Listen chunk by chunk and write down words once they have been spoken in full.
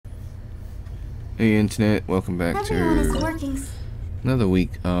Hey internet, welcome back Everyone to another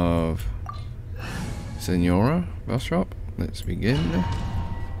week of Signora bus shop. Let's begin.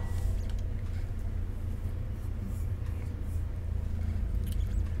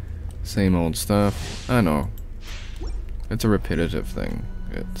 Same old stuff. I know. It's a repetitive thing.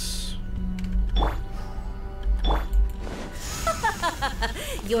 It's...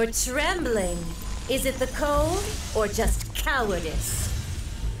 You're trembling. Is it the cold or just cowardice?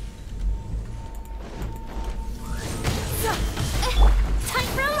 Time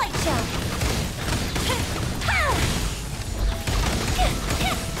for a light show.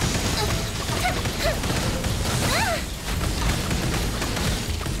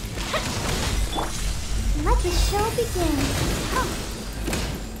 Let the show begin. Oh.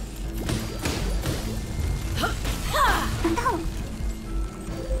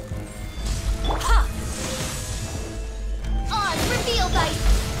 Oz, reveal dice.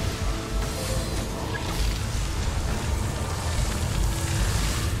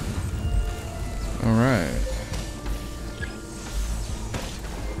 alright.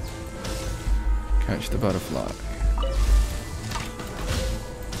 Catch the butterfly.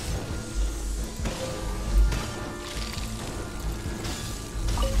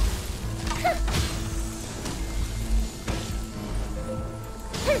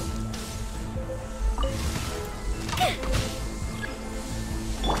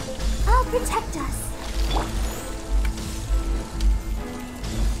 I'll protect us.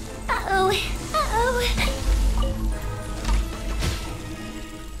 Uh-oh. Uh-oh.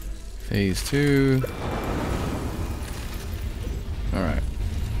 Phase 2. Alright.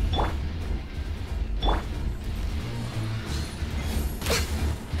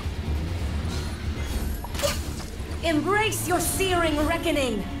 Embrace your searing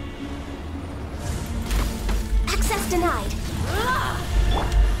reckoning. Access denied.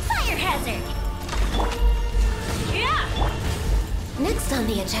 Fire hazard. Yeah. Next on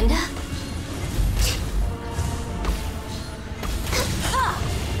the agenda.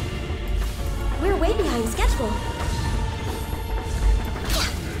 We're way behind schedule.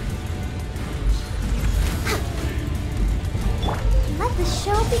 Let the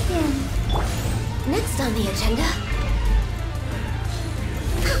show begin. Next on the agenda.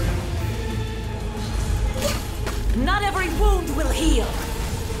 Not every wound will heal.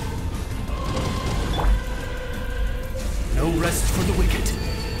 No rest for the wicked.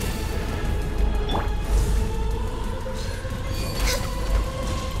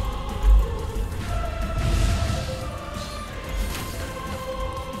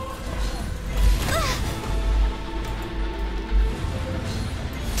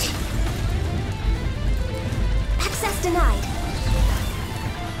 Access denied.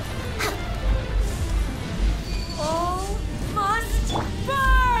 All must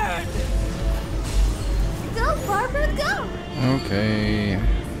burn. Go, Barbara, go! Okay.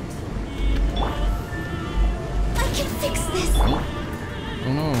 I can fix this.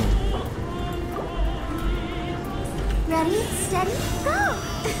 Oh no. Ready, steady, go!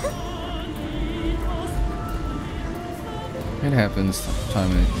 It happens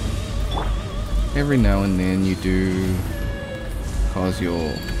every now and then you do cause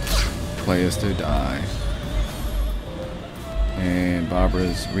your players to die. And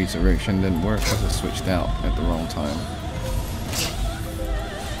Barbara's resurrection didn't work because it switched out at the wrong time.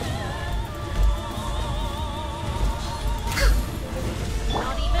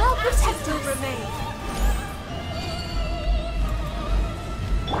 Not even I'll ashes protect will us. remain.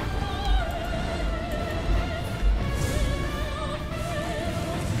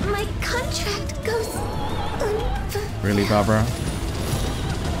 My contract goes Really, Barbara?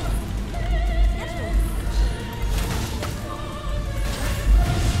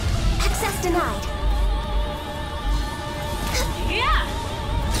 Access denied. Yeah.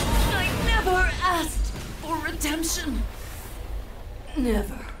 I never asked for redemption.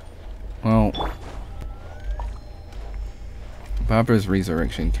 Never. Well, Barbara's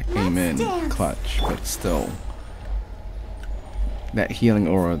resurrection came in Let's dance. clutch, but still. That healing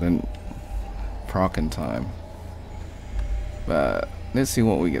aura then proc in time. But let's see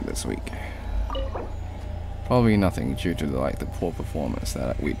what we get this week. Probably nothing due to the poor performance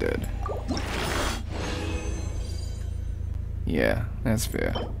that we did. Yeah, that's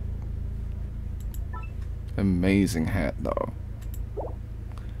fair. Amazing hat though.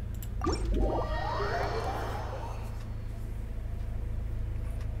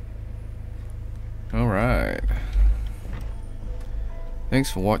 Alright. Thanks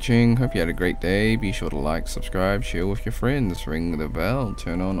for watching, hope you had a great day. Be sure to like, subscribe, share with your friends, ring the bell,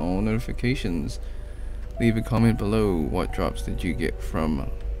 turn on all notifications. Leave a comment below, what drops did you get from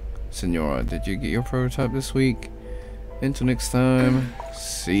Signora, did you get your prototype this week? Until next time,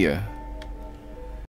 see ya.